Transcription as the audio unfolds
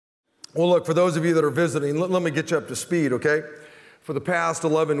Well, look, for those of you that are visiting, let me get you up to speed, okay? For the past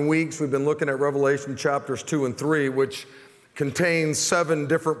 11 weeks, we've been looking at Revelation chapters 2 and 3, which contains 7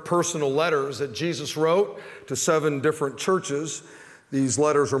 different personal letters that Jesus wrote to 7 different churches. These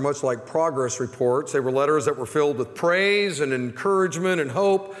letters were much like progress reports. They were letters that were filled with praise and encouragement and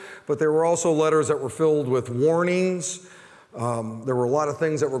hope, but they were also letters that were filled with warnings. There were a lot of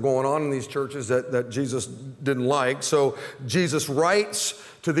things that were going on in these churches that Jesus didn't like. So Jesus writes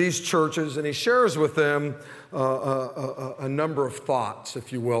to these churches and he shares with them a number of thoughts,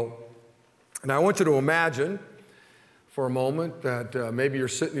 if you will. And I want you to imagine for a moment that maybe you're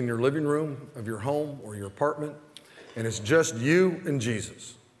sitting in your living room of your home or your apartment and it's just you and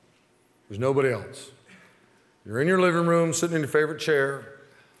Jesus. There's nobody else. You're in your living room sitting in your favorite chair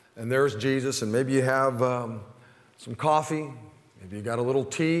and there's Jesus, and maybe you have some coffee, maybe you got a little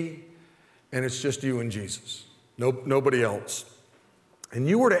tea, and it's just you and Jesus, nobody else. And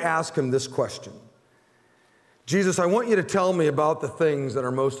you were to ask him this question: Jesus, I want you to tell me about the things that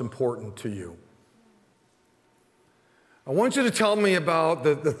are most important to you. I want you to tell me about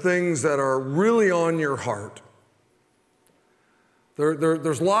the things that are really on your heart.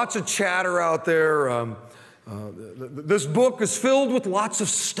 There's lots of chatter out there. This book is filled with lots of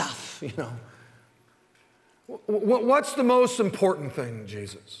stuff, you know. What's the most important thing,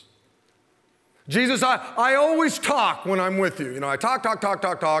 Jesus? Jesus, I always talk when I'm with you. You know, I talk.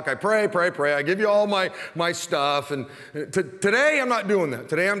 I pray. I give you all my stuff. And today, I'm not doing that.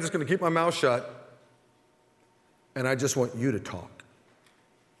 Today, I'm just going to keep my mouth shut. And I just want you to talk.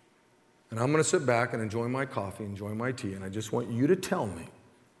 And I'm going to sit back and enjoy my coffee, enjoy my tea. And I just want you to tell me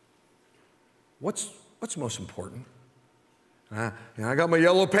what's most important. And I got my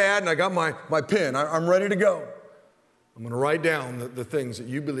yellow pad and I got my pen. I'm ready to go. I'm going to write down the things that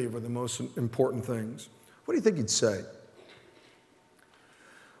you believe are the most important things. What do you think he'd say?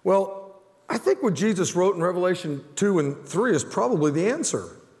 Well, I think what Jesus wrote in Revelation 2 and 3 is probably the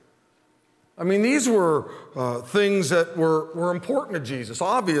answer. I mean, these were things that were important to Jesus,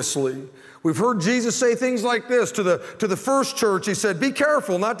 obviously. We've heard Jesus say things like this to the first church. He said, be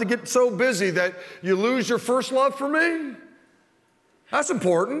careful not to get so busy that you lose your first love for me. That's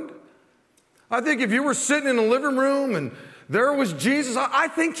important. I think if you were sitting in a living room and there was Jesus, I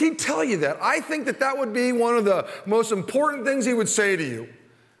think he'd tell you that. I think that would be one of the most important things he would say to you.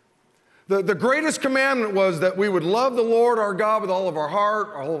 The greatest commandment was that we would love the Lord our God with all of our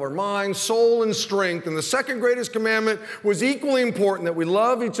heart, all of our mind, soul, and strength. And the second greatest commandment was equally important, that we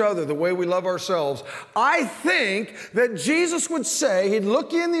love each other the way we love ourselves. I think that Jesus would say, he'd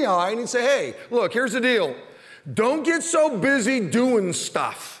look you in the eye and he'd say, hey, look, here's the deal. Don't get so busy doing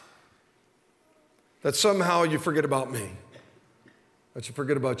stuff that somehow you forget about me, that you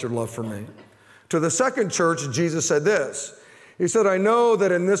forget about your love for me. To the second church, Jesus said this. He said, I know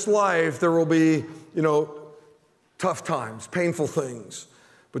that in this life there will be, tough times, painful things,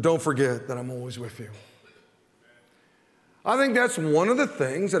 but don't forget that I'm always with you. I think that's one of the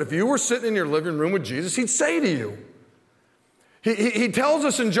things that if you were sitting in your living room with Jesus, he'd say to you. He tells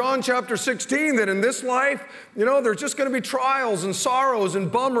us in John chapter 16 that in this life, there's just going to be trials and sorrows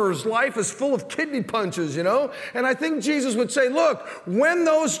and bummers. Life is full of kidney punches, And I think Jesus would say, look, when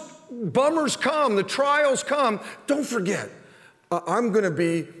those bummers come, the trials come, don't forget, I'm going to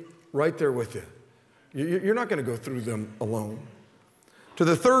be right there with you. You're not going to go through them alone. To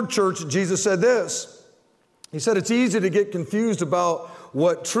the third church, Jesus said this. He said, it's easy to get confused about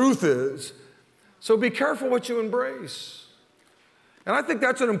what truth is, so be careful what you embrace. And I think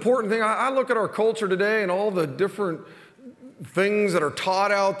that's an important thing. I look at our culture today and all the different things that are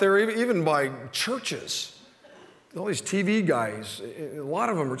taught out there, even by churches. All these TV guys, a lot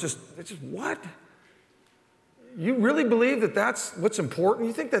of them are just what? You really believe that that's what's important?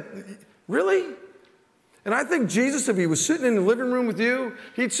 You think that, really? And I think Jesus, if he was sitting in the living room with you,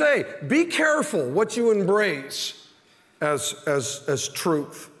 he'd say, be careful what you embrace as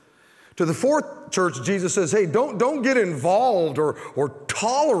truth. To the fourth church, Jesus says, hey, don't get involved or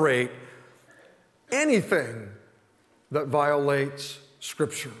tolerate anything that violates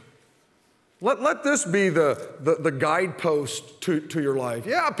Scripture. Let this be the guidepost to your life.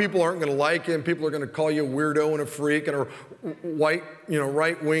 Yeah, people aren't going to like it, and people are going to call you a weirdo and a freak and a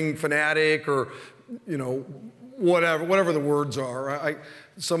right-wing fanatic or, whatever the words are.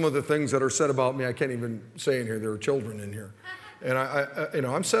 Some of the things that are said about me, I can't even say in here. There are children in here. And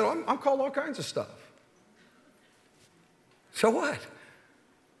I'm called all kinds of stuff. So what?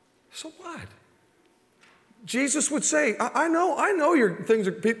 So what? Jesus would say, I know your things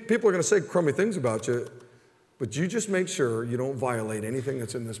people are going to say crummy things about you, but you just make sure you don't violate anything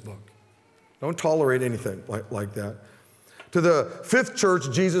that's in this book. Don't tolerate anything like that. To the fifth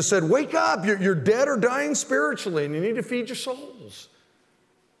church, Jesus said, wake up, you're dead or dying spiritually, and you need to feed your souls.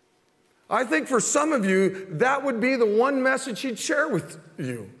 I think for some of you, that would be the one message he'd share with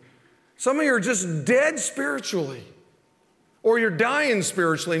you. Some of you are just dead spiritually, or you're dying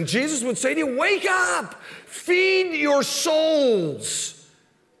spiritually, and Jesus would say to you, wake up, feed your souls.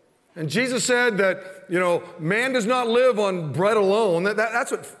 And Jesus said that, man does not live on bread alone.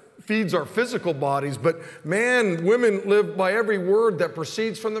 That's what feeds our physical bodies, but women live by every word that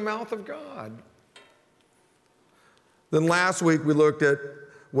proceeds from the mouth of God. Then last week we looked at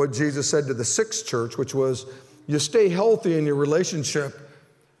what Jesus said to the sixth church, which was, you stay healthy in your relationship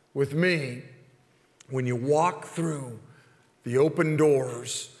with me when you walk through the open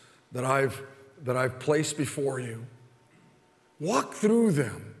doors that I've placed before you. Walk through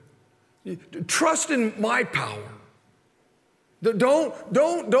them. Trust in my power.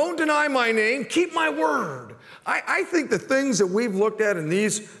 Don't deny my name. Keep my word. I think the things that we've looked at in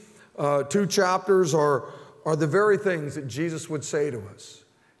these two chapters are the very things that Jesus would say to us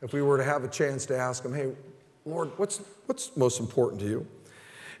if we were to have a chance to ask him, hey, Lord, what's most important to you?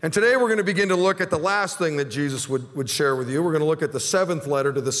 And today we're going to begin to look at the last thing that Jesus would share with you. We're going to look at the seventh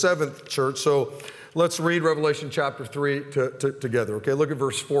letter to the seventh church. So let's read Revelation chapter 3 together. Okay, look at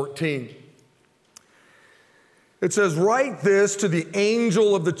verse 14. It says, write this to the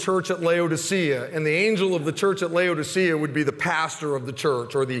angel of the church at Laodicea. And the angel of the church at Laodicea would be the pastor of the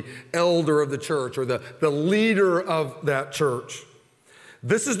church, or the elder of the church, or the leader of that church.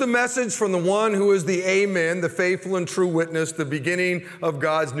 This is the message from the one who is the Amen, the faithful and true witness, the beginning of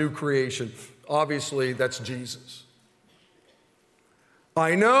God's new creation. Obviously, that's Jesus.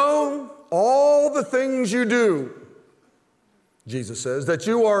 I know all the things you do, Jesus says, that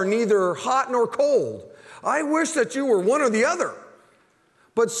you are neither hot nor cold. I wish that you were one or the other.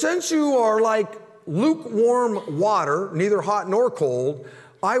 But since you are like lukewarm water, neither hot nor cold,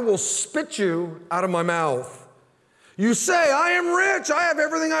 I will spit you out of my mouth. You say, I am rich, I have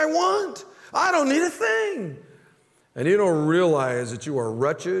everything I want. I don't need a thing. And you don't realize that you are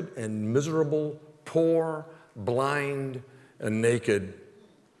wretched and miserable, poor, blind, and naked.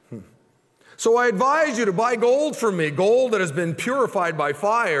 So I advise you to buy gold from me, gold that has been purified by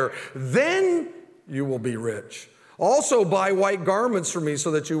fire. Then you will be rich. Also buy white garments for me so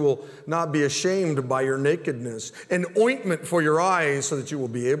that you will not be ashamed by your nakedness, an ointment for your eyes so that you will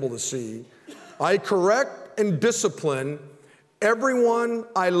be able to see. I correct and discipline everyone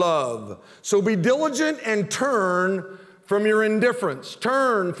I love. So be diligent and turn from your indifference.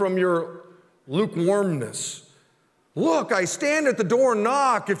 Turn from your lukewarmness. Look, I stand at the door and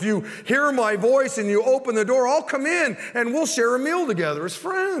knock. If you hear my voice and you open the door, I'll come in and we'll share a meal together as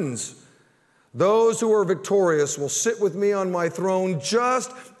friends. Those who are victorious will sit with me on my throne,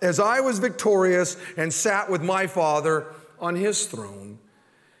 just as I was victorious and sat with my Father on his throne.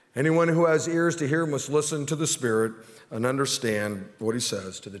 Anyone who has ears to hear must listen to the Spirit and understand what he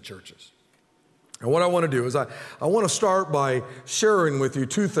says to the churches. And what I want to do is I want to start by sharing with you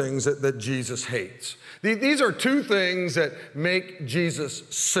two things that Jesus hates. These are two things that make Jesus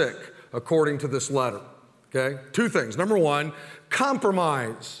sick, according to this letter. Okay? Two things. Number one,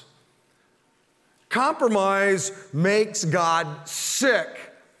 compromise. Compromise makes God sick.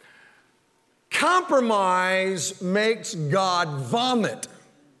 Compromise makes God vomit.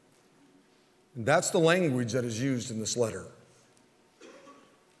 And that's the language that is used in this letter.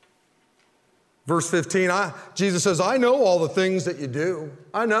 Verse 15, Jesus says, I know all the things that you do.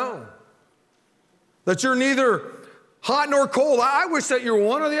 I know that you're neither hot nor cold. I wish that you were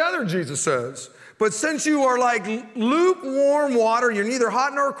one or the other, Jesus says. But since you are like lukewarm water, you're neither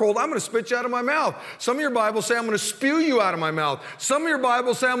hot nor cold, I'm going to spit you out of my mouth. Some of your Bibles say I'm going to spew you out of my mouth. Some of your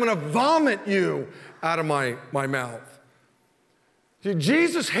Bibles say I'm going to vomit you out of my mouth. See,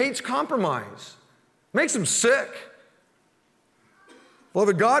 Jesus hates compromise. Makes him sick.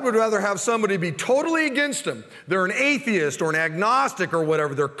 Beloved, God would rather have somebody be totally against him. They're an atheist or an agnostic or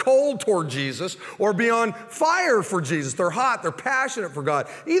whatever. They're cold toward Jesus, or be on fire for Jesus. They're hot. They're passionate for God.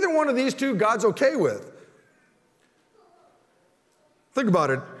 Either one of these two, God's okay with. Think about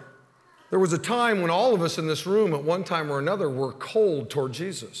it. There was a time when all of us in this room at one time or another were cold toward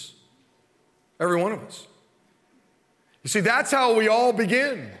Jesus. Every one of us. You see, that's how we all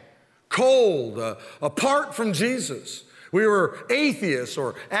begin. Cold, apart from Jesus. We were atheists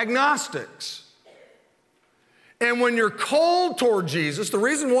or agnostics. And when you're cold toward Jesus, the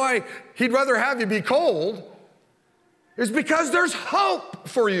reason why he'd rather have you be cold is because there's hope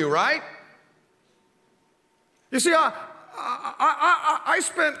for you, right? You see, I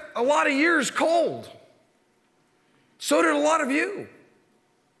spent a lot of years cold. So did a lot of you.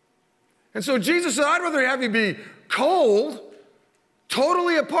 And so Jesus said, I'd rather have you be cold,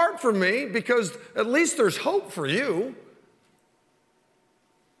 totally apart from me, because at least there's hope for you.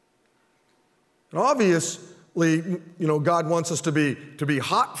 And obviously, God wants us to be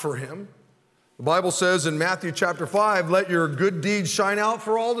hot for him. The Bible says in Matthew chapter 5, let your good deeds shine out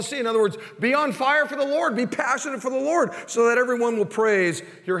for all to see. In other words, be on fire for the Lord, be passionate for the Lord, so that everyone will praise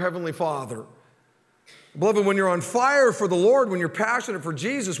your heavenly Father. Beloved, when you're on fire for the Lord, when you're passionate for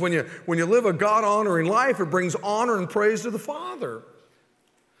Jesus, when you live a God-honoring life, it brings honor and praise to the Father.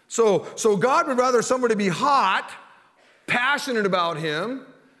 So God would rather somebody be hot, passionate about him,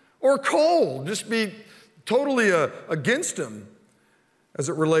 or cold, just be totally against him as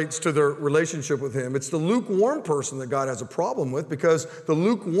it relates to their relationship with him. It's the lukewarm person that God has a problem with, because the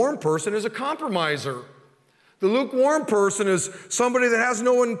lukewarm person is a compromiser. The lukewarm person is somebody that has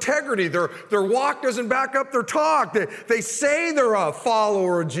no integrity. Their walk doesn't back up their talk. They say they're a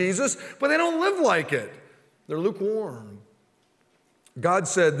follower of Jesus, but they don't live like it. They're lukewarm. God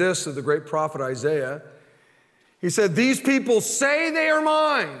said this to the great prophet Isaiah. He said, these people say they are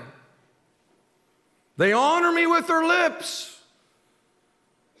mine. They honor me with their lips,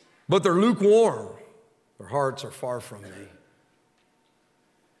 but they're lukewarm. Their hearts are far from me.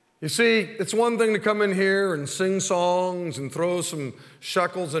 You see, it's one thing to come in here and sing songs and throw some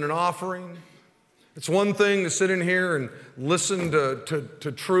shekels in an offering. It's one thing to sit in here and listen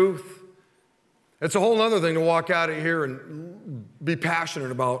to truth. It's a whole other thing to walk out of here and be passionate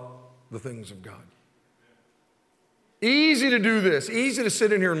about the things of God. Easy to do this. Easy to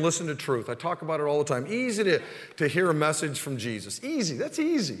sit in here and listen to truth. I talk about it all the time. Easy to hear a message from Jesus. Easy. That's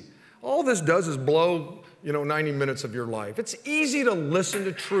easy. All this does is blow, 90 minutes of your life. It's easy to listen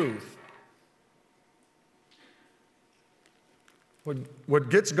to truth. What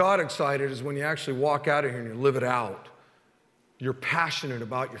gets God excited is when you actually walk out of here and you live it out. You're passionate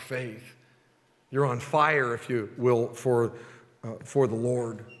about your faith. You're on fire, if you will, for the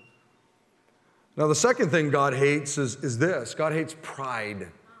Lord. Now, the second thing God hates is this. God hates pride.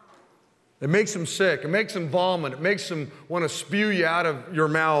 It makes him sick. It makes him vomit. It makes him want to spew you out of your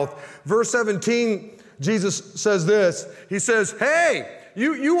mouth. Verse 17, Jesus says this. He says, hey,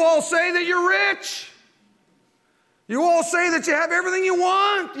 you all say that you're rich. You all say that you have everything you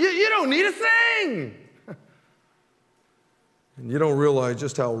want. You don't need a thing. And you don't realize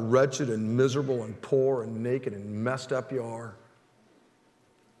just how wretched and miserable and poor and naked and messed up you are.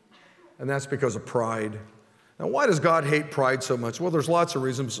 And that's because of pride. Now, why does God hate pride so much? Well, there's lots of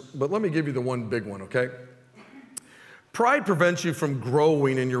reasons, but let me give you the one big one, okay? Pride prevents you from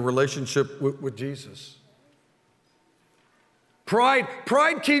growing in your relationship with Jesus. Pride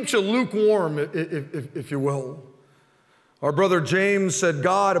keeps you lukewarm, if you will. Our brother James said,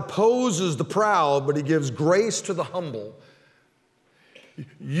 God opposes the proud, but he gives grace to the humble.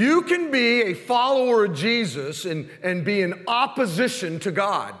 You can be a follower of Jesus and be in opposition to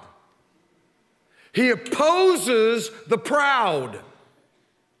God. He opposes the proud.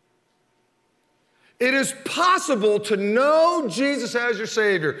 It is possible to know Jesus as your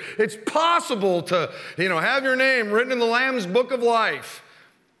Savior. It's possible to, have your name written in the Lamb's Book of Life.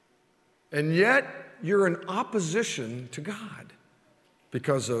 And yet, you're in opposition to God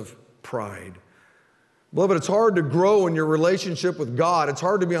because of pride. Beloved, it's hard to grow in your relationship with God. It's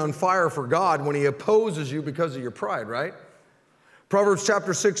hard to be on fire for God when he opposes you because of your pride, right? Proverbs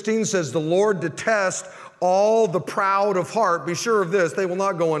chapter 16 says, the Lord detests all the proud of heart. Be sure of this, they will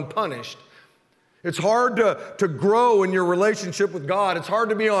not go unpunished. It's hard to grow in your relationship with God. It's hard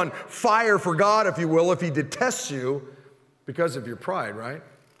to be on fire for God, if you will, if he detests you because of your pride, right?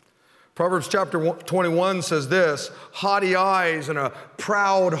 Proverbs chapter 21 says this, haughty eyes and a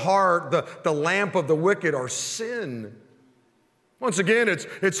proud heart, the lamp of the wicked are sin. Once again,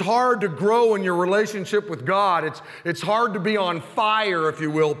 it's hard to grow in your relationship with God. It's hard to be on fire, if you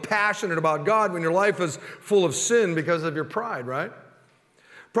will, passionate about God when your life is full of sin because of your pride, right?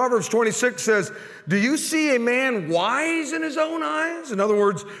 Proverbs 26 says, do you see a man wise in his own eyes? In other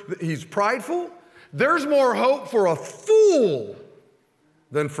words, he's prideful. There's more hope for a fool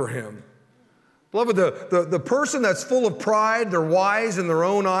than for him. Beloved, the person that's full of pride, they're wise in their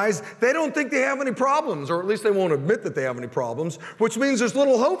own eyes, they don't think they have any problems, or at least they won't admit that they have any problems, which means there's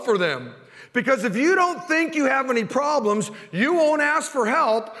little hope for them. Because if you don't think you have any problems, you won't ask for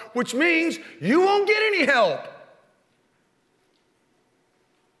help, which means you won't get any help.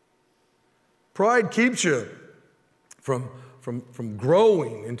 Pride keeps you from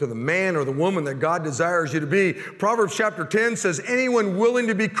growing into the man or the woman that God desires you to be. Proverbs chapter 10 says, anyone willing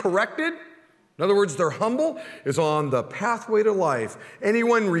to be corrected, in other words, they're humble, is on the pathway to life.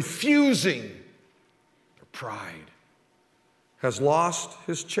 Anyone refusing their pride has lost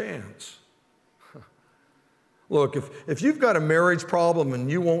his chance. Look, if you've got a marriage problem and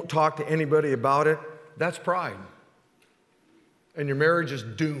you won't talk to anybody about it, that's pride. And your marriage is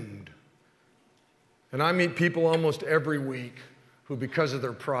doomed. And I meet people almost every week who, because of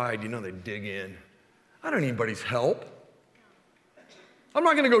their pride, they dig in. I don't need anybody's help. I'm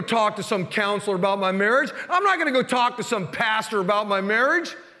not going to go talk to some counselor about my marriage. I'm not going to go talk to some pastor about my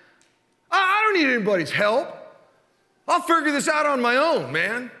marriage. I don't need anybody's help. I'll figure this out on my own,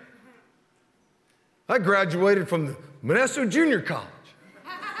 man. I graduated from the Modesto Junior College.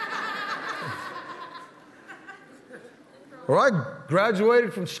 Or I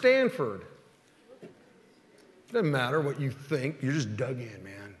graduated from Stanford. Doesn't matter what you think. You're just dug in,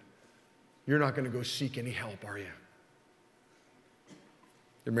 man. You're not going to go seek any help, are you?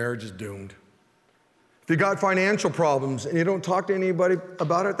 Your marriage is doomed. If you got financial problems and you don't talk to anybody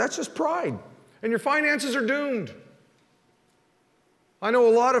about it, that's just pride. And your finances are doomed. I know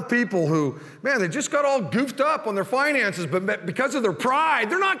a lot of people who, man, they just got all goofed up on their finances, but because of their pride,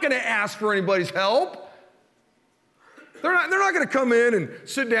 they're not going to ask for anybody's help. They're not going to come in and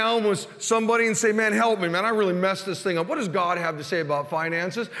sit down with somebody and say, man, help me, man, I really messed this thing up. What does God have to say about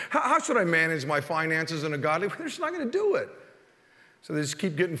finances? How should I manage my finances in a godly way? They're just not going to do it. So they just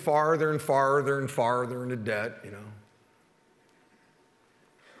keep getting farther and farther and farther into debt,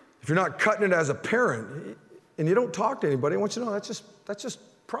 If you're not cutting it as a parent and you don't talk to anybody, I want you to know that's just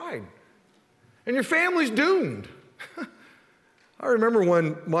pride. And your family's doomed. I remember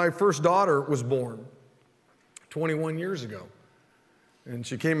when my first daughter was born 21 years ago. And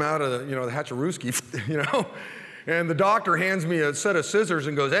she came out of the Hatcherooski, and the doctor hands me a set of scissors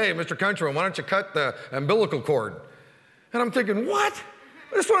and goes, hey, Mr. Countryman, why don't you cut the umbilical cord? And I'm thinking, what?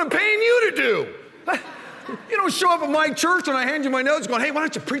 That's what I'm paying you to do. You don't show up at my church and I hand you my notes going, hey, why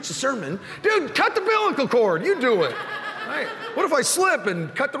don't you preach a sermon? Dude, cut the umbilical cord. You do it. Right? What if I slip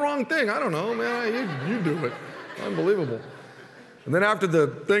and cut the wrong thing? I don't know, man. You do it. Unbelievable. And then after the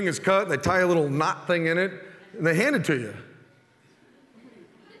thing is cut, they tie a little knot thing in it, and they hand it to you.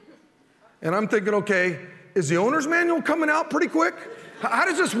 And I'm thinking, okay, is the owner's manual coming out pretty quick? How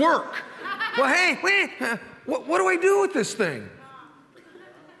does this work? Well, hey, wait, what do I do with this thing?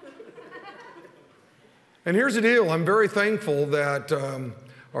 And here's the deal. I'm very thankful that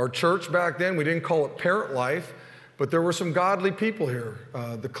our church back then, we didn't call it Parent Life, but there were some godly people here,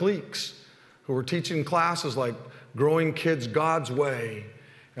 the cliques, who were teaching classes like Growing Kids God's Way.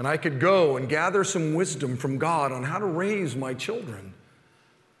 And I could go and gather some wisdom from God on how to raise my children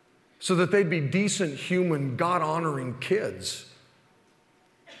so that they'd be decent, human, God-honoring kids.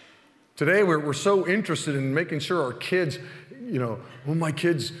 Today, we're so interested in making sure our kids, my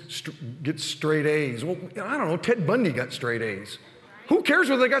kids get straight A's. Well, I don't know, Ted Bundy got straight A's. Who cares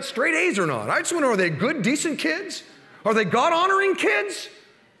whether they got straight A's or not? I just want to know, are they good, decent kids? Are they God-honoring kids?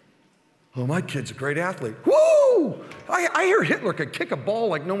 Oh, my kid's a great athlete. Woo! I hear Hitler could kick a ball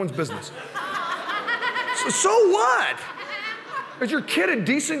like no one's business. So what? Is your kid a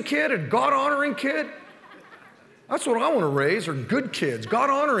decent kid, a God-honoring kid? That's what I want to raise, are good kids,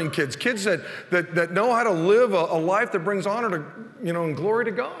 God-honoring kids, kids that know how to live a life that brings honor to, and glory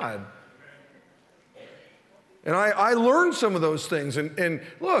to God. And I learned some of those things. And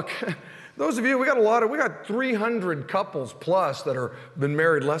look, those of you, we got 300 couples plus that are been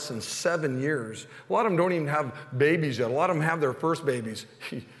married less than 7 years. A lot of them don't even have babies yet. A lot of them have their first babies.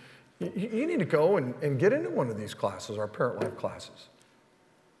 You need to go and get into one of these classes, our Parent Life classes,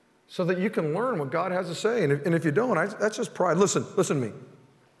 so that you can learn what God has to say. And if you don't, that's just pride. Listen to me.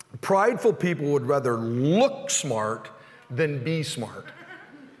 Prideful people would rather look smart than be smart.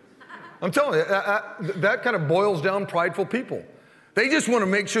 I'm telling you, that kind of boils down prideful people. They just want to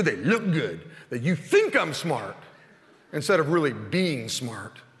make sure they look good, that you think I'm smart, instead of really being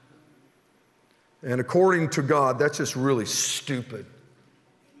smart. And according to God, that's just really stupid.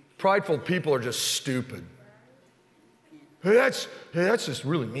 Prideful people are just stupid. Hey, that's just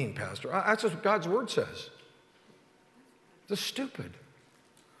really mean, Pastor. That's what God's word says. Just stupid.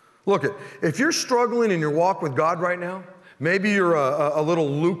 Look, if you're struggling in your walk with God right now, maybe you're a little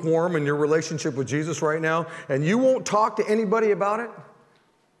lukewarm in your relationship with Jesus right now, and you won't talk to anybody about it,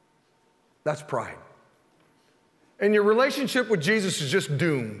 that's pride. And your relationship with Jesus is just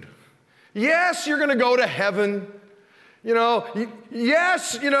doomed. Yes, you're going to go to heaven.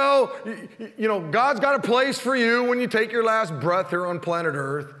 Yes, God's got a place for you when you take your last breath here on planet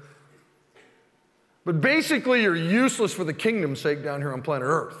Earth. But basically, you're useless for the kingdom's sake down here on planet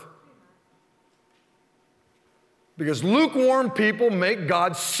Earth. Because lukewarm people make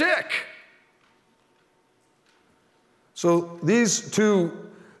God sick. So these two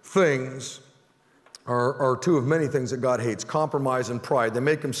things are two of many things that God hates: compromise and pride. They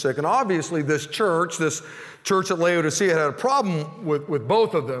make him sick. And obviously this church at Laodicea had a problem with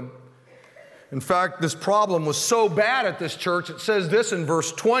both of them. In fact, this problem was so bad at this church, it says this in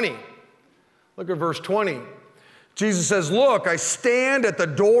verse 20. Look at verse 20. Jesus says, "Look, I stand at the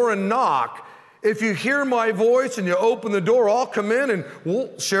door and knock. If you hear my voice and you open the door, I'll come in and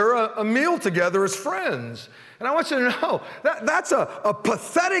we'll share a meal together as friends." And I want you to know, that's a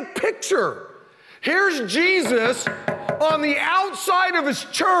pathetic picture. Here's Jesus on the outside of his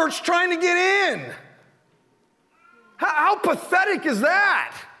church trying to get in. How pathetic is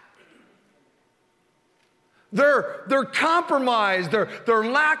that? Their compromise, their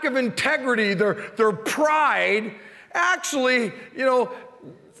lack of integrity, their pride actually,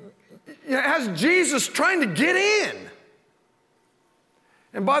 has Jesus trying to get in.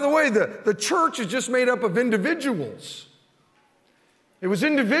 And by the way, the church is just made up of individuals. It was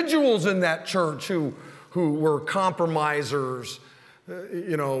individuals in that church who were compromisers,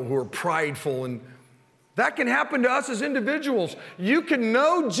 who were prideful. And that can happen to us as individuals. You can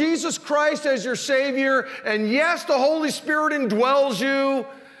know Jesus Christ as your Savior, and yes, the Holy Spirit indwells you,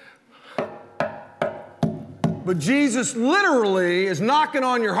 but Jesus literally is knocking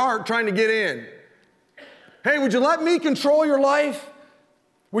on your heart trying to get in. Hey, would you let me control your life?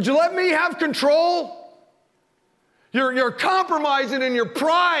 Would you let me have control? You're compromising, and your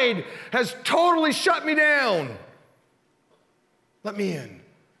pride has totally shut me down. Let me in.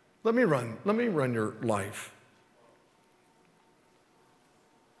 Let me run your life.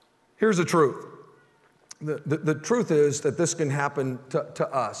 Here's the truth. The truth is that this can happen to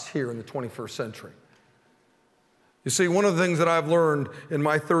us here in the 21st century. You see, one of the things that I've learned in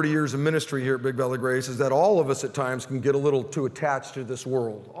my 30 years of ministry here at Big Valley Grace is that all of us at times can get a little too attached to this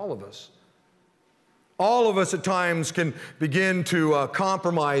world. All of us. All of us at times can begin to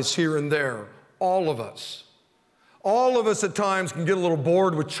compromise here and there. All of us. All of us at times can get a little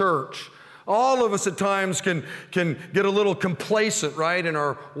bored with church. All of us at times can get a little complacent, right, in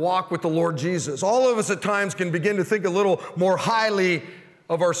our walk with the Lord Jesus. All of us at times can begin to think a little more highly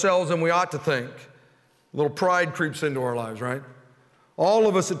of ourselves than we ought to think. A little pride creeps into our lives, right? All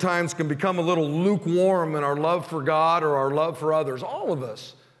of us at times can become a little lukewarm in our love for God or our love for others. All of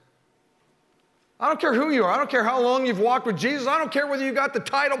us. I don't care who you are. I don't care how long you've walked with Jesus. I don't care whether you got the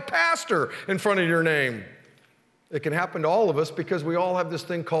title pastor in front of your name. It can happen to all of us because we all have this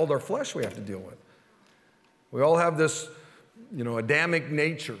thing called our flesh we have to deal with. We all have this, Adamic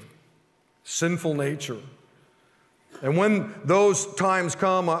nature, sinful nature. And when those times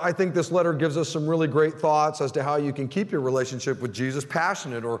come, I think this letter gives us some really great thoughts as to how you can keep your relationship with Jesus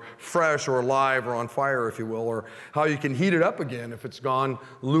passionate or fresh or alive or on fire, if you will, or how you can heat it up again if it's gone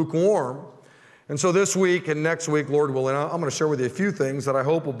lukewarm. And so this week and next week, Lord willing, I'm going to share with you a few things that I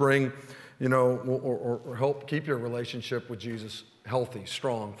hope will bring, or help keep your relationship with Jesus healthy,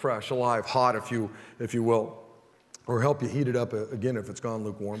 strong, fresh, alive, hot, if you will, or help you heat it up again if it's gone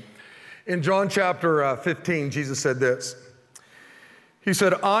lukewarm. In John chapter 15, Jesus said this. He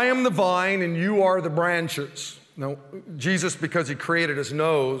said, "I am the vine and you are the branches." Now, Jesus, because he created us,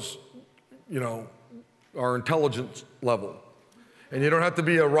 knows, our intelligence level. And you don't have to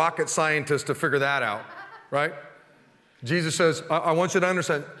be a rocket scientist to figure that out, right? Jesus says, I want you to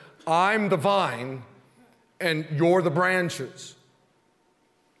understand, I'm the vine and you're the branches.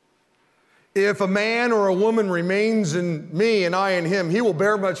 If a man or a woman remains in me and I in him, he will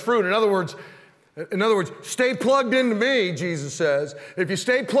bear much fruit. In other words, stay plugged into me, Jesus says. If you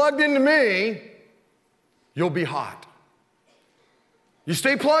stay plugged into me, you'll be hot. You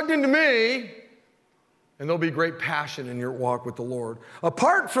stay plugged into me, and there'll be great passion in your walk with the Lord.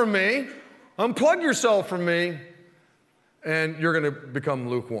 Apart from me, unplug yourself from me, and you're going to become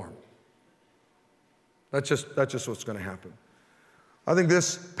lukewarm. That's just what's going to happen. I think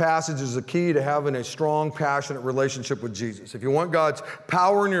this passage is the key to having a strong, passionate relationship with Jesus. If you want God's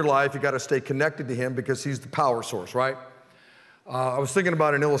power in your life, you got to stay connected to him because he's the power source, right? I was thinking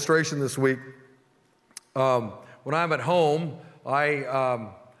about an illustration this week. When I'm at home, I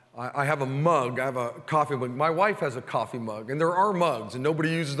have a mug. I have a coffee mug. My wife has a coffee mug, and there are mugs, and nobody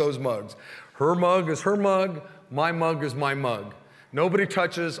uses those mugs. Her mug is her mug. My mug is my mug. Nobody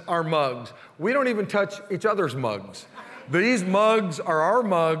touches our mugs. We don't even touch each other's mugs. These mugs are our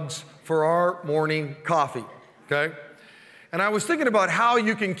mugs for our morning coffee, okay? And I was thinking about how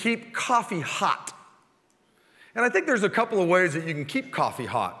you can keep coffee hot. And I think there's a couple of ways that you can keep coffee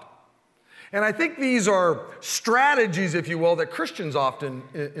hot. And I think these are strategies, if you will, that Christians often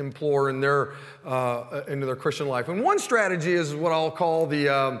employ in into their Christian life. And one strategy is what I'll call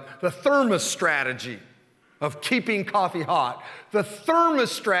the thermos strategy. of keeping coffee hot, the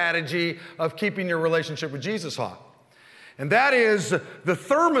thermos strategy of keeping your relationship with Jesus hot. And that is, the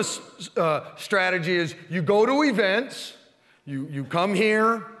thermos strategy is you go to events, you come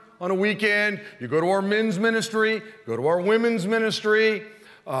here on a weekend, you go to our men's ministry, go to our women's ministry,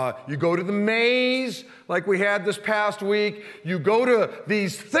 you go to the maze like we had this past week, you go to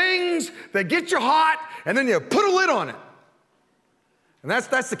these things that get you hot, and then you put a lid on it. And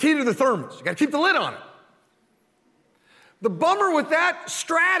that's the key to the thermos. You got to keep the lid on it. The bummer with that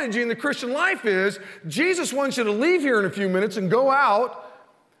strategy in the Christian life is Jesus wants you to leave here in a few minutes and go out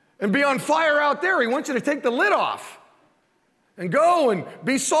and be on fire out there. He wants you to take the lid off and go and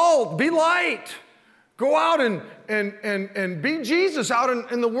be salt, be light. Go out and be Jesus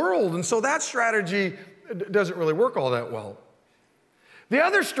out in the world. And so that strategy doesn't really work all that well. The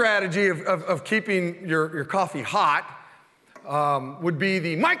other strategy of keeping your coffee hot would be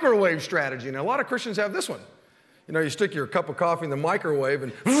the microwave strategy. Now, a lot of Christians have this one. You know, you stick your cup of coffee in the microwave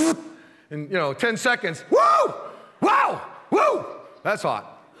and 10 seconds, woo, wow, woo, that's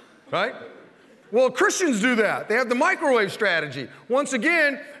hot, right? Well, Christians do that. They have the microwave strategy. Once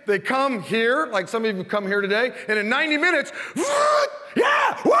again, they come here, like some of you come here today, and in 90 minutes,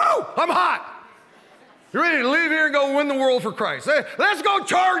 yeah, woo, I'm hot. You're ready to leave here and go win the world for Christ. Let's go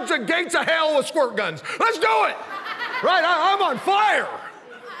charge the gates of hell with squirt guns. Let's do it. Right, I'm on fire.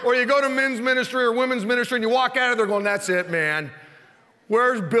 Or you go to men's ministry or women's ministry and you walk out of there going, that's it, man.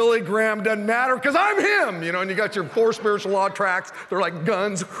 Where's Billy Graham? Doesn't matter because I'm him. You know, and you got your 4 spiritual law tracks. They're like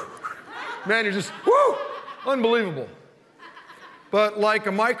guns. Man, you're just, whoo, unbelievable. But like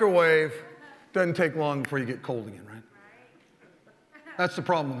a microwave, doesn't take long before you get cold again, right? That's the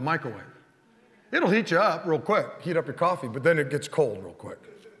problem with the microwave. It'll heat you up real quick, heat up your coffee, but then it gets cold real quick.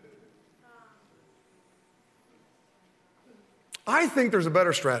 I think there's a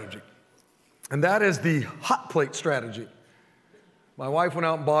better strategy, and that is the hot plate strategy. My wife went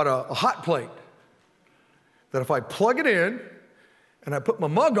out and bought a hot plate that if I plug it in and I put my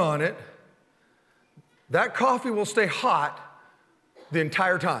mug on it, that coffee will stay hot the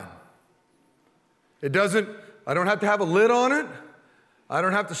entire time. I don't have to have a lid on it. I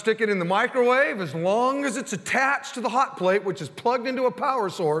don't have to stick it in the microwave. As long as it's attached to the hot plate, which is plugged into a power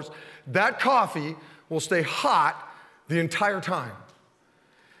source, that coffee will stay hot the entire time.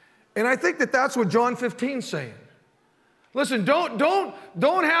 And I think that's what John 15 is saying. Listen,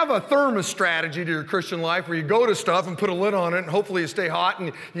 don't have a thermos strategy to your Christian life where you go to stuff and put a lid on it and hopefully you stay hot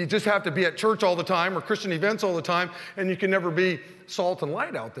and you just have to be at church all the time or Christian events all the time and you can never be salt and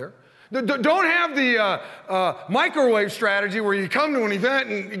light out there. Don't have the microwave strategy where you come to an event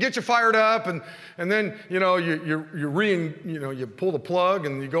and it gets you fired up and then you pull the plug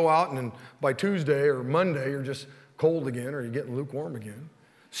and you go out and then by Tuesday or Monday you're just cold again or you're getting lukewarm again.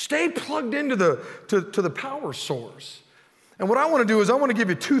 Stay plugged into the power source. And what I want to do is I want to give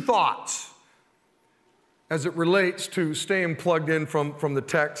you 2 thoughts as it relates to staying plugged in from the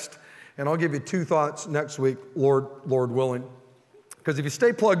text. And I'll give you 2 thoughts next week, Lord willing. Because if you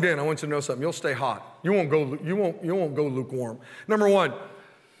stay plugged in, I want you to know something. You'll stay hot. You won't go lukewarm. Number 1,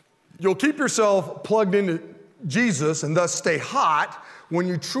 you'll keep yourself plugged into Jesus and thus stay hot when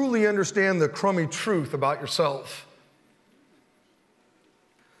you truly understand the crummy truth about yourself.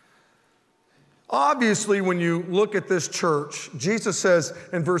 Obviously, when you look at this church, Jesus says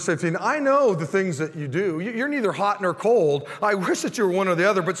in verse 15, I know the things that you do. You're neither hot nor cold. I wish that you were one or the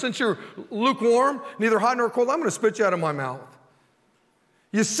other, but since you're lukewarm, neither hot nor cold, I'm going to spit you out of my mouth.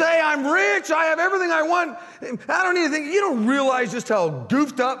 You say, I'm rich, I have everything I want, I don't need anything. You don't realize just how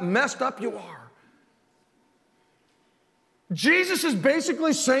goofed up, messed up you are. Jesus is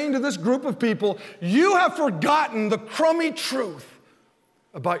basically saying to this group of people, you have forgotten the crummy truth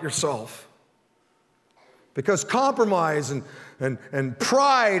about yourself. Because compromise and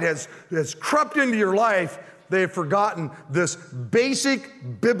pride has crept into your life, they have forgotten this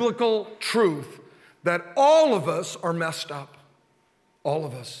basic biblical truth that all of us are messed up. All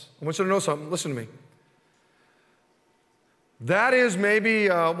of us. I want you to know something. Listen to me. That is maybe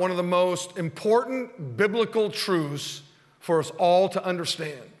one of the most important biblical truths for us all to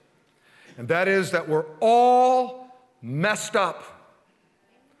understand. And that is that we're all messed up.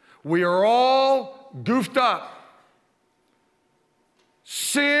 We are all goofed up.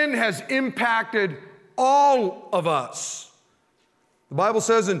 Sin has impacted all of us. The Bible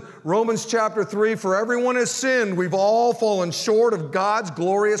says in Romans chapter 3, for everyone has sinned. We've all fallen short of God's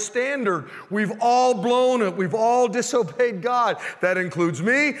glorious standard. We've all blown it. We've all disobeyed God. That includes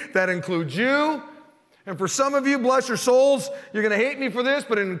me. That includes you. And for some of you, bless your souls, you're going to hate me for this,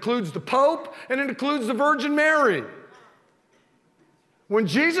 but it includes the Pope and it includes the Virgin Mary. When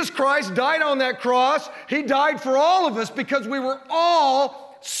Jesus Christ died on that cross, he died for all of us because we were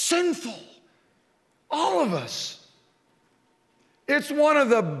all sinful. All of us. It's one of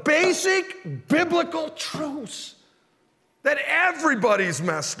the basic biblical truths that everybody's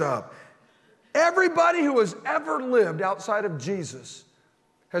messed up. Everybody who has ever lived outside of Jesus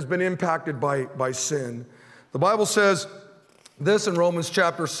has been impacted by sin. The Bible says this in Romans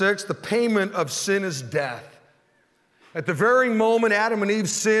chapter 6, the payment of sin is death. At the very moment Adam and Eve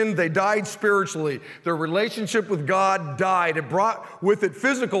sinned, they died spiritually. Their relationship with God died. It brought with it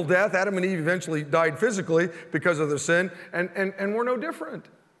physical death. Adam and Eve eventually died physically because of their sin, and we're no different.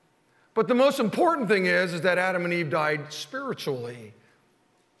 But the most important thing is that Adam and Eve died spiritually.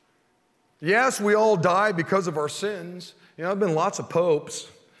 Yes, we all die because of our sins. You know, there have been lots of popes,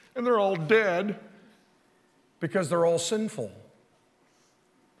 and they're all dead because they're all sinful.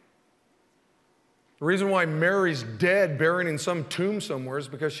 The reason why Mary's dead, buried in some tomb somewhere, is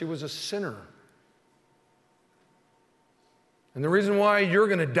because she was a sinner. And the reason why you're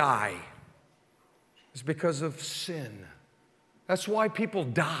going to die is because of sin. That's why people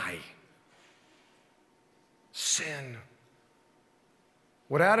die. Sin.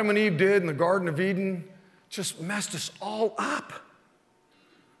 What Adam and Eve did in the Garden of Eden just messed us all up.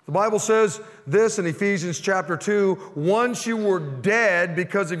 The Bible says this in Ephesians chapter 2, once you were dead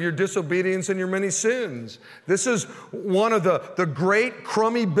because of your disobedience and your many sins. This is one of the great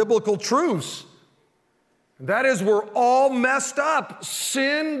crummy biblical truths. That is, we're all messed up.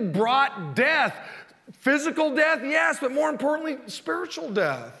 Sin brought death. Physical death, yes, but more importantly, spiritual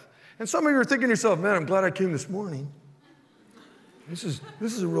death. And some of you are thinking to yourself, man, I'm glad I came this morning. This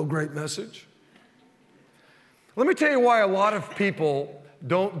is a real great message. Let me tell you why a lot of people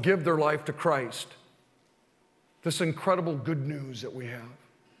don't give their life to Christ. This incredible good news that we have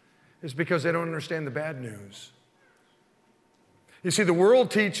is because they don't understand the bad news. You see, the world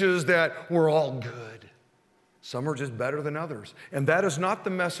teaches that we're all good. Some are just better than others. And that is not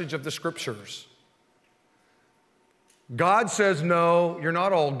the message of the Scriptures. God says, no, you're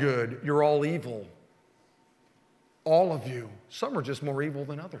not all good. You're all evil. All of you. Some are just more evil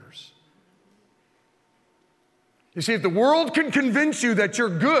than others. You see, if the world can convince you that you're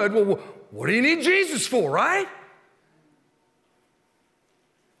good, well, what do you need Jesus for, right?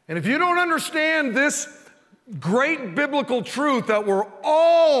 And if you don't understand this great biblical truth that we're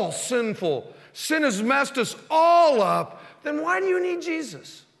all sinful, sin has messed us all up, then why do you need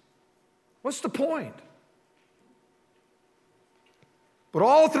Jesus? What's the point? But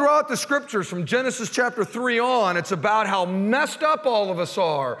all throughout the Scriptures, from Genesis chapter 3 on, it's about how messed up all of us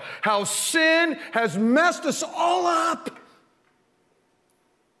are, how sin has messed us all up.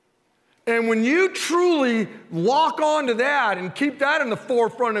 And when you truly lock onto that and keep that in the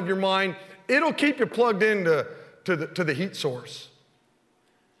forefront of your mind, it'll keep you plugged into the heat source.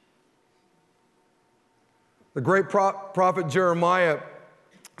 The great prophet Jeremiah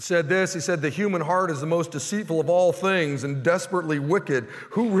said this. He said, the human heart is the most deceitful of all things and desperately wicked.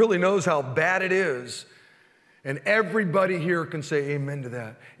 Who really knows how bad it is? And everybody here can say amen to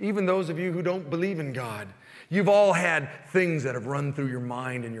that. Even those of you who don't believe in God. You've all had things that have run through your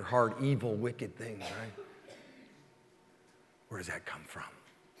mind and your heart, evil, wicked things, right? Where does that come from?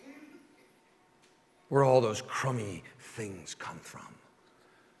 Where all those crummy things come from?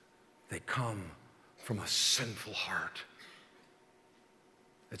 They come from a sinful heart.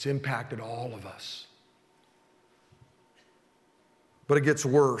 It's impacted all of us. But it gets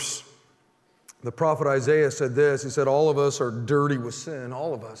worse. The prophet Isaiah said this. He said, all of us are dirty with sin,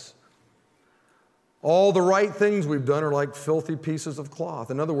 all of us. All the right things we've done are like filthy pieces of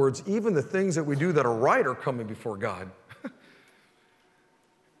cloth. In other words, even the things that we do that are right are coming before God.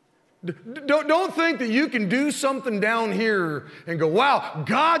 Don't think that you can do something down here and go, wow,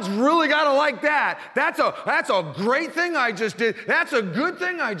 God's really got to like that. That's a great thing I just did. That's a good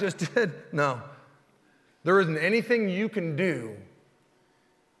thing I just did. No. There isn't anything you can do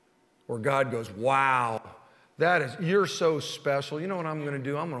where God goes, wow, you're so special. You know what I'm going to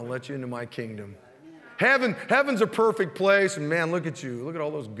do? I'm going to let you into my kingdom. Heaven's a perfect place, and man, look at you. Look at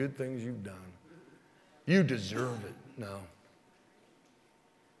all those good things you've done. You deserve it. No.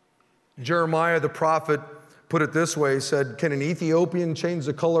 Jeremiah the prophet put it this way. He said, can an Ethiopian change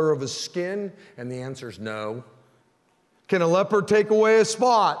the color of his skin? And the answer is no. Can a leopard take away his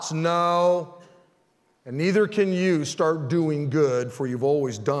spots? No. And neither can you start doing good, for you've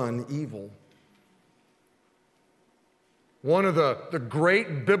always done evil. One of the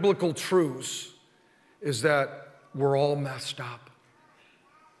great biblical truths is that we're all messed up.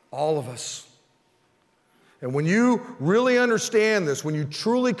 All of us. And when you really understand this, when you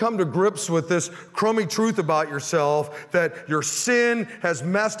truly come to grips with this crummy truth about yourself, that your sin has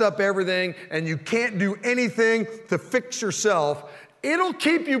messed up everything and you can't do anything to fix yourself, it'll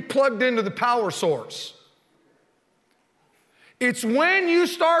keep you plugged into the power source. It's when you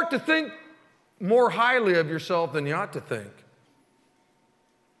start to think more highly of yourself than you ought to think.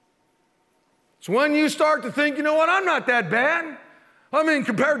 It's when you start to think, you know what, I'm not that bad. I mean,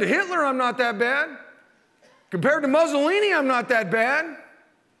 compared to Hitler, I'm not that bad. Compared to Mussolini, I'm not that bad.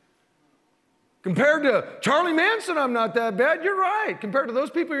 Compared to Charlie Manson, I'm not that bad. You're right. Compared to those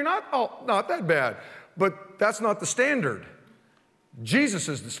people, you're not that bad. But that's not the standard. Jesus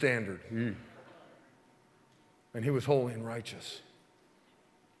is the standard. And he was holy and righteous.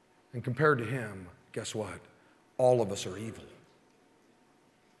 And compared to him, guess what? All of us are evil.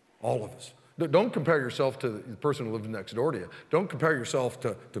 All of us. Don't compare yourself to the person who lives next door to you. Don't compare yourself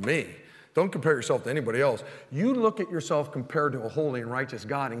to me. Don't compare yourself to anybody else. You look at yourself compared to a holy and righteous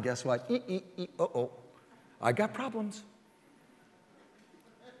God, and guess what? I got problems.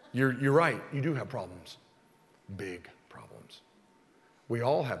 You're right. You do have problems. Big problems. We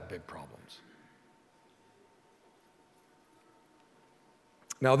all have big problems.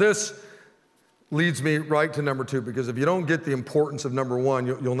 Now this leads me right to number 2, because if you don't get the importance of number 1,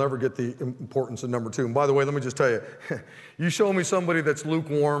 you'll never get the importance of number 2. And by the way, let me just tell you, you show me somebody that's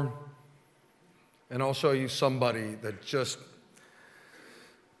lukewarm, and I'll show you somebody that just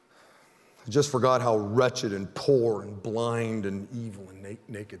forgot how wretched and poor and blind and evil and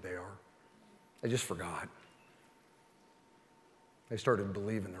naked they are. They just forgot. They started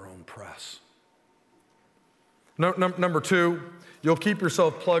believing their own press. Number 2, you'll keep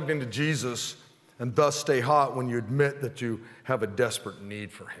yourself plugged into Jesus and thus stay hot when you admit that you have a desperate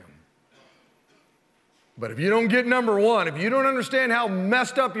need for him. But if you don't get number 1, if you don't understand how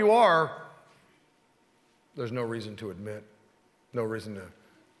messed up you are, there's no reason to admit, no reason to,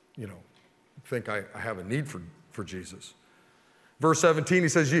 think I have a need for Jesus. Verse 17, he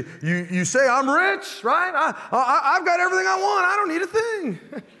says, you say I'm rich, right? I've got everything I want. I don't need a thing.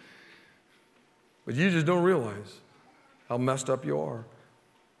 But you just don't realize how messed up you are.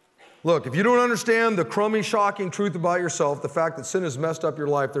 Look, if you don't understand the crummy, shocking truth about yourself, the fact that sin has messed up your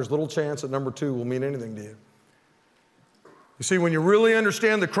life, there's little chance that number 2 will mean anything to you. You see, when you really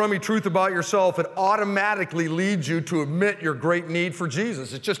understand the crummy truth about yourself, it automatically leads you to admit your great need for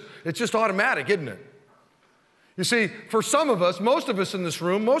Jesus. It's just automatic, isn't it? You see, for some of us, most of us in this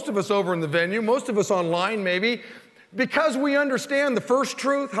room, most of us over in the venue, most of us online maybe, because we understand the first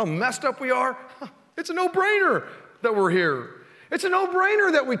truth, how messed up we are, it's a no-brainer that we're here. It's a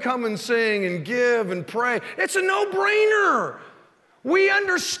no-brainer that we come and sing and give and pray. It's a no-brainer. We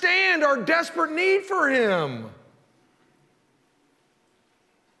understand our desperate need for him.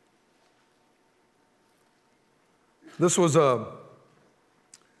 This was a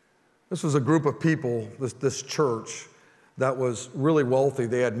group of people, this church, that was really wealthy.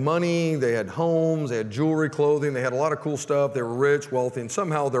 They had money, they had homes, they had jewelry, clothing, they had a lot of cool stuff. They were rich, wealthy, and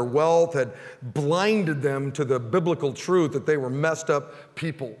somehow their wealth had blinded them to the biblical truth that they were messed up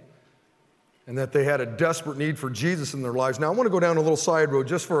people and that they had a desperate need for Jesus in their lives. Now, I want to go down a little side road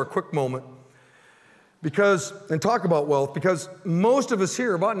just for a quick moment and talk about wealth, because most of us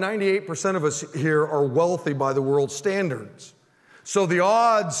here, about 98% of us here, are wealthy by the world's standards. So the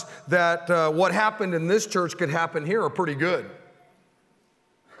odds that what happened in this church could happen here are pretty good.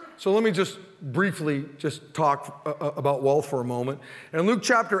 So let me just briefly just talk about wealth for a moment. In Luke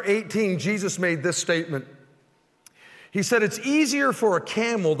chapter 18, Jesus made this statement. He said, it's easier for a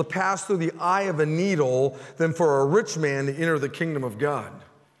camel to pass through the eye of a needle than for a rich man to enter the kingdom of God.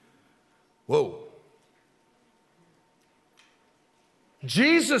 Whoa.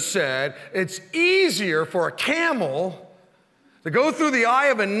 Jesus said it's easier for a camel to go through the eye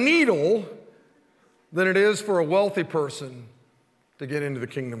of a needle than it is for a wealthy person to get into the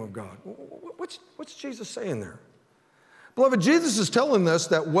kingdom of God. What's Jesus saying there? Beloved, Jesus is telling us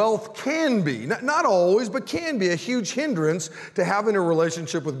that wealth can be, not always, but can be a huge hindrance to having a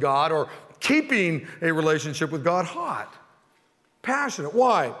relationship with God or keeping a relationship with God hot, passionate.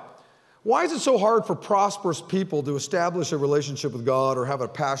 Why? Why is it so hard for prosperous people to establish a relationship with God or have a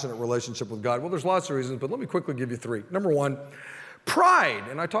passionate relationship with God? Well, there's lots of reasons, but let me quickly give you 3. Number 1, pride,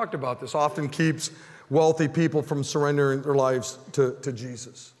 and I talked about this, often keeps wealthy people from surrendering their lives to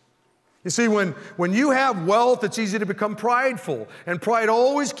Jesus. You see, when you have wealth, it's easy to become prideful, and pride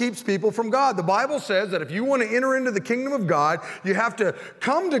always keeps people from God. The Bible says that if you want to enter into the kingdom of God, you have to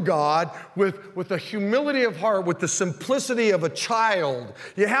come to God with the humility of heart, with the simplicity of a child.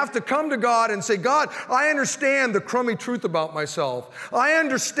 You have to come to God and say, God, I understand the crummy truth about myself. I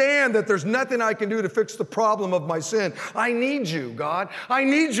understand that there's nothing I can do to fix the problem of my sin. I need you, God. I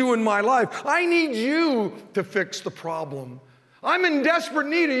need you in my life. I need you to fix the problem. I'm in desperate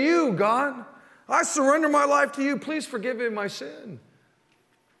need of you, God. I surrender my life to you. Please forgive me my sin.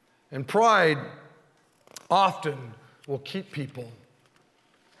 And pride often will keep people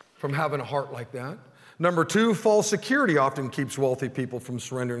from having a heart like that. Number two, false security often keeps wealthy people from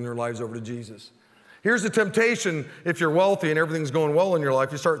surrendering their lives over to Jesus. Here's the temptation if you're wealthy and everything's going well in your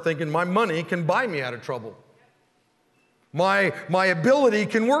life. You start thinking, my money can buy me out of trouble. My ability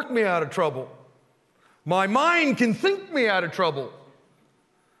can work me out of trouble. My mind can think me out of trouble.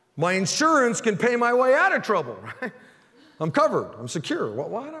 My insurance can pay my way out of trouble, right? I'm covered. I'm secure.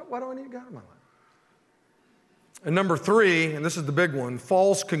 Why do I need God in my life? And number three, and this is the big one,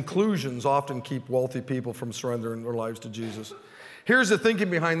 false conclusions often keep wealthy people from surrendering their lives to Jesus. Here's the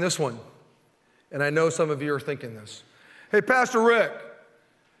thinking behind this one, and I know some of you are thinking this. Hey, Pastor Rick,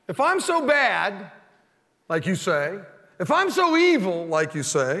 if I'm so bad, like you say, if I'm so evil, like you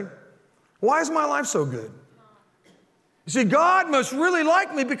say, why is my life so good? You see, God must really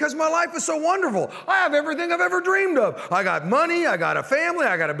like me because my life is so wonderful. I have everything I've ever dreamed of. I got money, I got a family,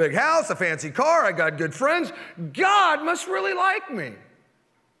 I got a big house, a fancy car, I got good friends. God must really like me.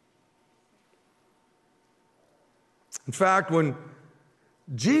 In fact, when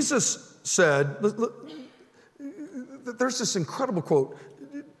Jesus said, there's this incredible quote.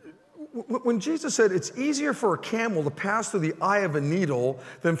 When Jesus said, it's easier for a camel to pass through the eye of a needle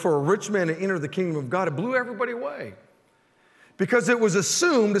than for a rich man to enter the kingdom of God, it blew everybody away. Because it was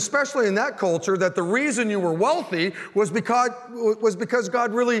assumed, especially in that culture, that the reason you were wealthy was because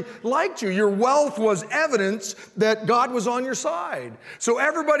God really liked you. Your wealth was evidence that God was on your side. So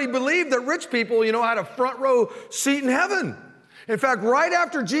everybody believed that rich people, had a front row seat in heaven. In fact, right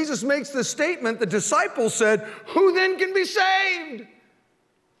after Jesus makes this statement, the disciples said, who then can be saved?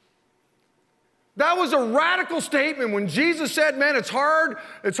 That was a radical statement when Jesus said, man, it's harder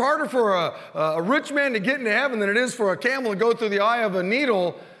for a rich man to get into heaven than it is for a camel to go through the eye of a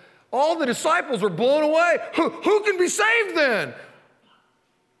needle. All the disciples were blown away. Who can be saved then?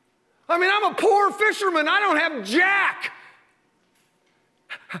 I mean, I'm a poor fisherman. I don't have jack.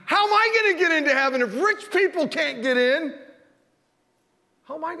 How am I going to get into heaven if rich people can't get in?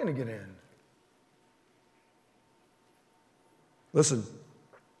 How am I going to get in? Listen.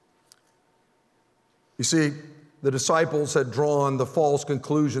 You see, the disciples had drawn the false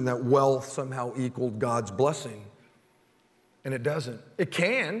conclusion that wealth somehow equaled God's blessing. And it doesn't. It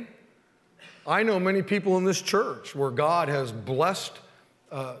can. I know many people in this church where God has blessed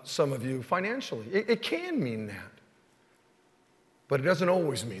some of you financially. It can mean that. But it doesn't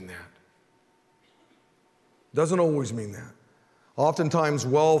always mean that. It doesn't always mean that. Oftentimes,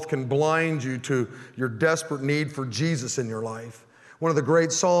 wealth can blind you to your desperate need for Jesus in your life. One of the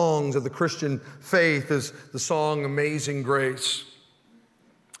great songs of the Christian faith is the song Amazing Grace.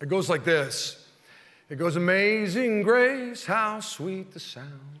 It goes like this. It goes, amazing grace, how sweet the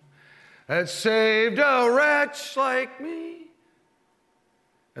sound that saved a wretch like me.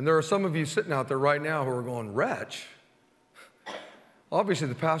 And there are some of you sitting out there right now who are going, wretch? Obviously,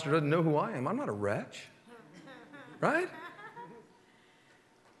 the pastor doesn't know who I am. I'm not a wretch, right?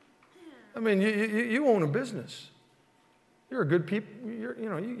 I mean, you own a business. You're a good people.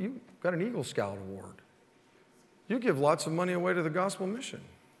 You got an Eagle Scout award. You give lots of money away to the gospel mission.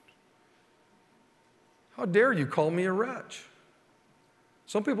 How dare you call me a wretch?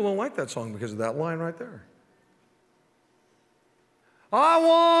 Some people don't like that song because of that line right there.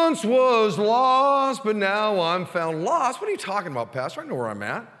 I once was lost, but now I'm found. Lost? What are you talking about, Pastor? I know where I'm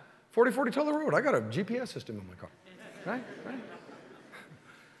at. 4040 Teller Road. I got a GPS system in my car. Right?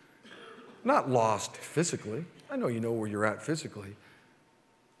 Not lost physically. I know you know where you're at physically.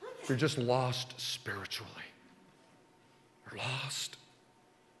 You're just lost spiritually. You're lost.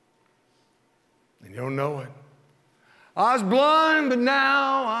 And you don't know it. I was blind, but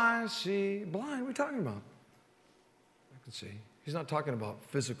now I see. Blind, what are you talking about? I can see. He's not talking about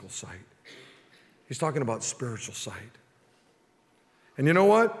physical sight. He's talking about spiritual sight. And you know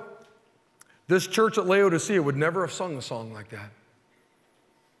what? This church at Laodicea would never have sung a song like that.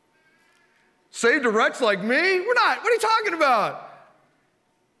 Saved a wretch like me? We're not. What are you talking about?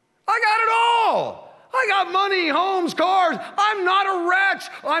 I got it all. I got money, homes, cars. I'm not a wretch.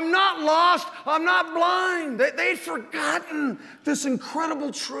 I'm not lost. I'm not blind. They'd forgotten this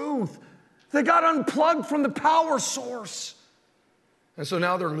incredible truth They got unplugged from the power source. And so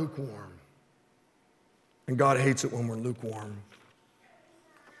now they're lukewarm. And God hates it when we're lukewarm.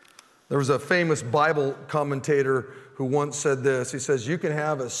 There was a famous Bible commentator who once said this. He says, you can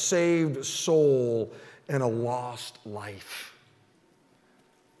have a saved soul and a lost life.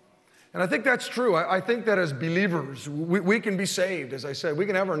 And I think that's true. I think that as believers, we can be saved. As I said, we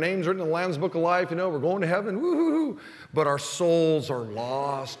can have our names written in the Lamb's Book of Life. You know, we're going to heaven, woo-hoo-hoo. But our souls are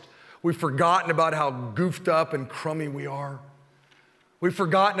lost. We've forgotten about how goofed up and crummy we are. We've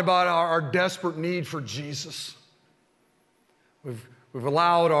forgotten about our desperate need for Jesus. We've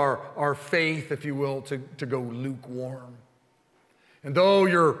allowed our faith, if you will, to go lukewarm. And though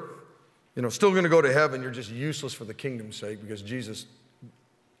you're still going to go to heaven, you're just useless for the kingdom's sake because Jesus,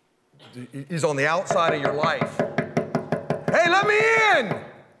 He's on the outside of your life. Hey, let me in!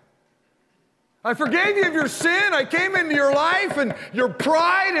 I forgave you of your sin. I came into your life, and your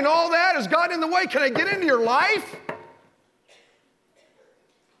pride and all that has gotten in the way. Can I get into your life?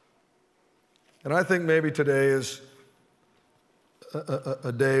 And I think maybe today is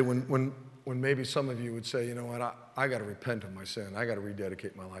a day when maybe some of you would say, you know what, I got to repent of my sin. I got to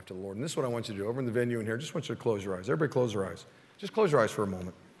rededicate my life to the Lord. And this is what I want you to do. Over in the venue in here, I just want you to close your eyes. Everybody close your eyes. Just close your eyes for a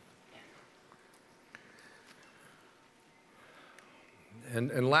moment.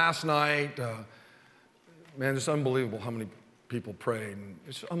 And last night, man, it's unbelievable how many people prayed. And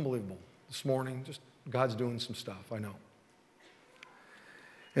it's unbelievable. This morning, just God's doing some stuff, I know.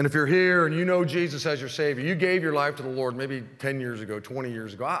 And if you're here and you know Jesus as your Savior, you gave your life to the Lord maybe 10 years ago, 20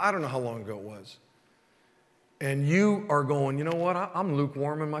 years ago. I don't know how long ago it was. And you are going, you know what? I'm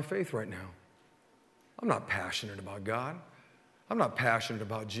lukewarm in my faith right now. I'm not passionate about God. I'm not passionate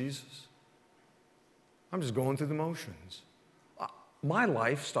about Jesus. I'm just going through the motions. My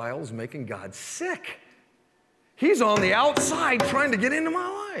lifestyle is making God sick. He's on the outside trying to get into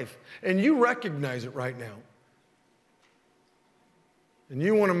my life. And you recognize it right now. And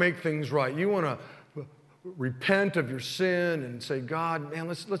you want to make things right. You want to repent of your sin and say, God,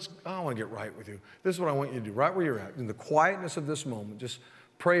 man, I want to get right with you. This is what I want you to do, right where you're at. In the quietness of this moment, just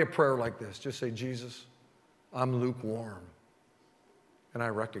pray a prayer like this. Just say, Jesus, I'm lukewarm. And I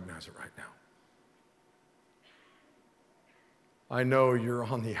recognize it right now. I know you're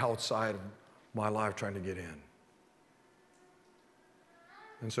on the outside of my life trying to get in.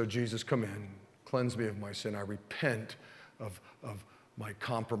 And so, Jesus, come in. Cleanse me of my sin. I repent of my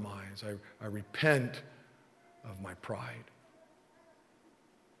compromise. I repent of my pride.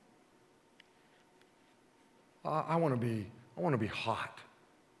 I want to be hot,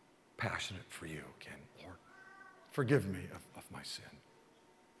 passionate for you again, Lord. Forgive me of my sin.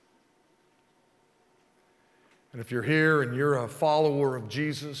 And if you're here and you're a follower of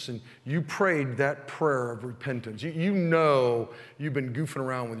Jesus and you prayed that prayer of repentance, you know you've been goofing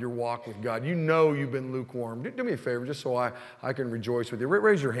around with your walk with God. You know you've been lukewarm. Do me a favor just so I can rejoice with you.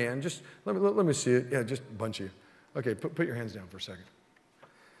 Raise your hand. Just let me see it. Yeah, just a bunch of you. Okay, put your hands down for a second.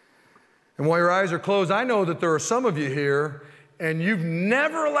 And while your eyes are closed, I know that there are some of you here and you've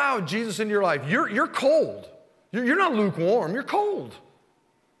never allowed Jesus into your life. You're cold. You're not lukewarm. You're cold.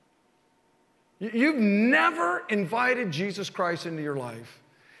 You've never invited Jesus Christ into your life.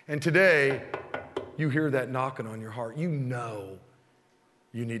 And today, you hear that knocking on your heart. You know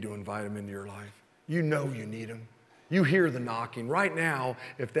you need to invite him into your life. You know you need him. You hear the knocking. Right now,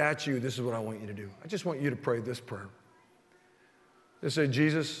 if that's you, this is what I want you to do. I just want you to pray this prayer. Just say,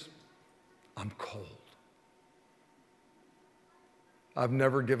 Jesus, I'm cold. I've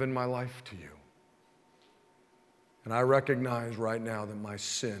never given my life to you. And I recognize right now that my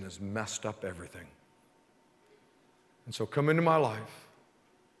sin has messed up everything. And so come into my life.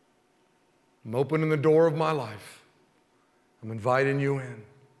 I'm opening the door of my life. I'm inviting you in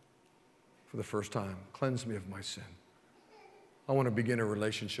for the first time. Cleanse me of my sin. I want to begin a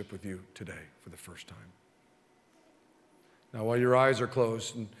relationship with you today for the first time. Now, while your eyes are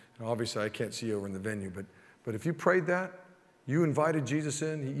closed, and obviously I can't see you over in the venue, but if you prayed that, you invited Jesus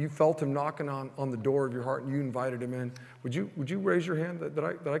in, you felt him knocking on the door of your heart, and you invited him in. Would you raise your hand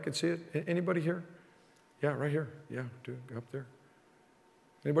that I could see it? Anybody here? Yeah, right here. Yeah, go up there.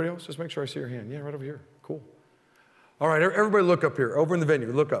 Anybody else? Just make sure I see your hand. Yeah, right over here. Cool. All right, everybody look up here. Over in the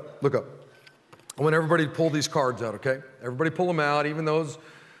venue, look up. I want everybody to pull these cards out, okay? Everybody pull them out, even those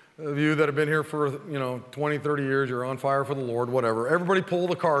of you that have been here for 20, 30 years, you're on fire for the Lord, whatever. Everybody pull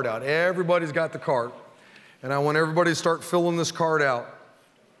the card out. Everybody's got the card. And I want everybody to start filling this card out,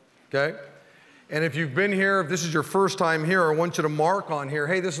 okay? And if you've been here, if this is your first time here, I want you to mark on here,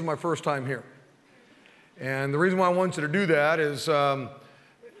 hey, this is my first time here. And the reason why I want you to do that is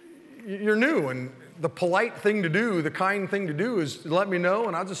you're new, and the polite thing to do, the kind thing to do is let me know,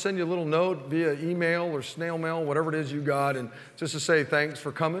 and I'll just send you a little note via email or snail mail, whatever it is you got, and just to say thanks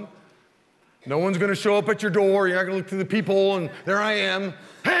for coming. No one's going to show up at your door. You're not going to look through the peephole, and there I am.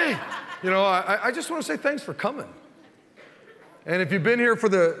 Hey! I just want to say thanks for coming. And if you've been here for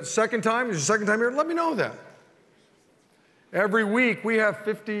the second time, it's your second time here, let me know that. Every week we have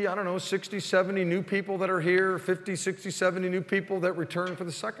 50, 60, 70 new people that are here, 50, 60, 70 new people that return for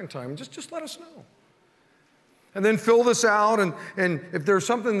the second time. Just let us know. And then fill this out, and if there's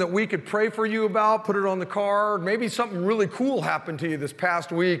something that we could pray for you about, put it on the card. Maybe something really cool happened to you this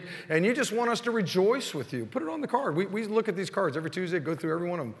past week, and you just want us to rejoice with you. Put it on the card. We look at these cards every Tuesday, go through every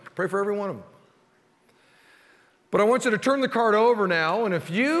one of them, pray for every one of them. But I want you to turn the card over now, and if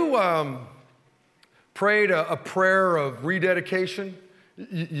you prayed a prayer of rededication,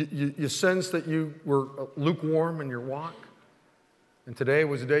 you sense that you were lukewarm in your walk, and today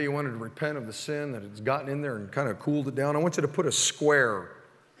was the day you wanted to repent of the sin that has gotten in there and kind of cooled it down, I want you to put a square.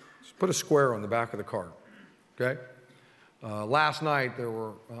 Just put a square on the back of the card, okay? Last night there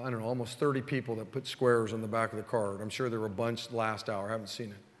were, almost 30 people that put squares on the back of the card. I'm sure there were a bunch last hour. I haven't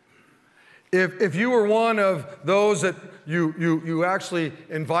seen it. If you were one of those that you actually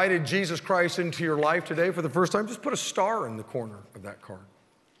invited Jesus Christ into your life today for the first time, just put a star in the corner of that card.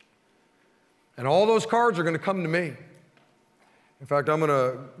 And all those cards are going to come to me. In fact, I'm going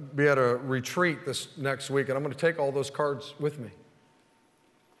to be at a retreat this next week, and I'm going to take all those cards with me.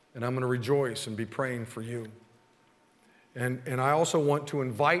 And I'm going to rejoice and be praying for you. And I also want to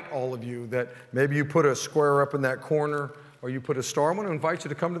invite all of you that maybe you put a square up in that corner or you put a star. I want to invite you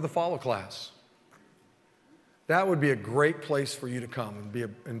to come to the follow class. That would be a great place for you to come and be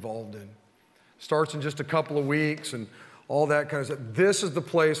involved in. Starts in just a couple of weeks and all that kind of stuff. This is the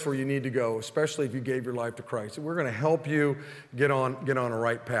place where you need to go, especially if you gave your life to Christ. We're going to help you get on a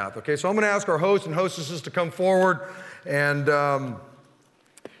right path. Okay, so I'm going to ask our hosts and hostesses to come forward, and then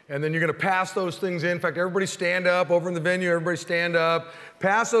you're going to pass those things in. In fact, everybody stand up over in the venue. Everybody stand up.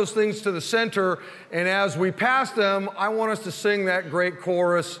 Pass those things to the center. And as we pass them, I want us to sing that great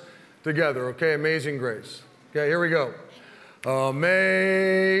chorus together. Okay, Amazing Grace. Okay, here we go.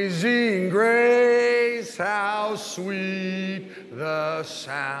 Amazing grace, how sweet the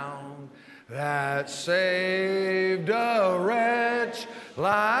sound that saved a wretch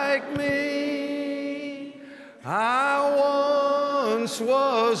like me. I once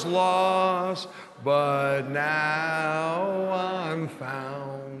was lost, but now I'm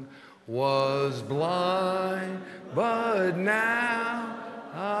found. Was blind, but now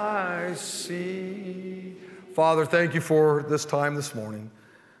I see. Father, thank you for this time this morning.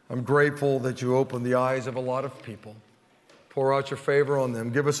 I'm grateful that you opened the eyes of a lot of people. Pour out your favor on them.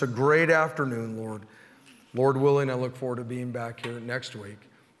 Give us a great afternoon, Lord. Lord willing, I look forward to being back here next week.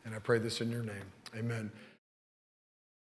 And I pray this in your name. Amen.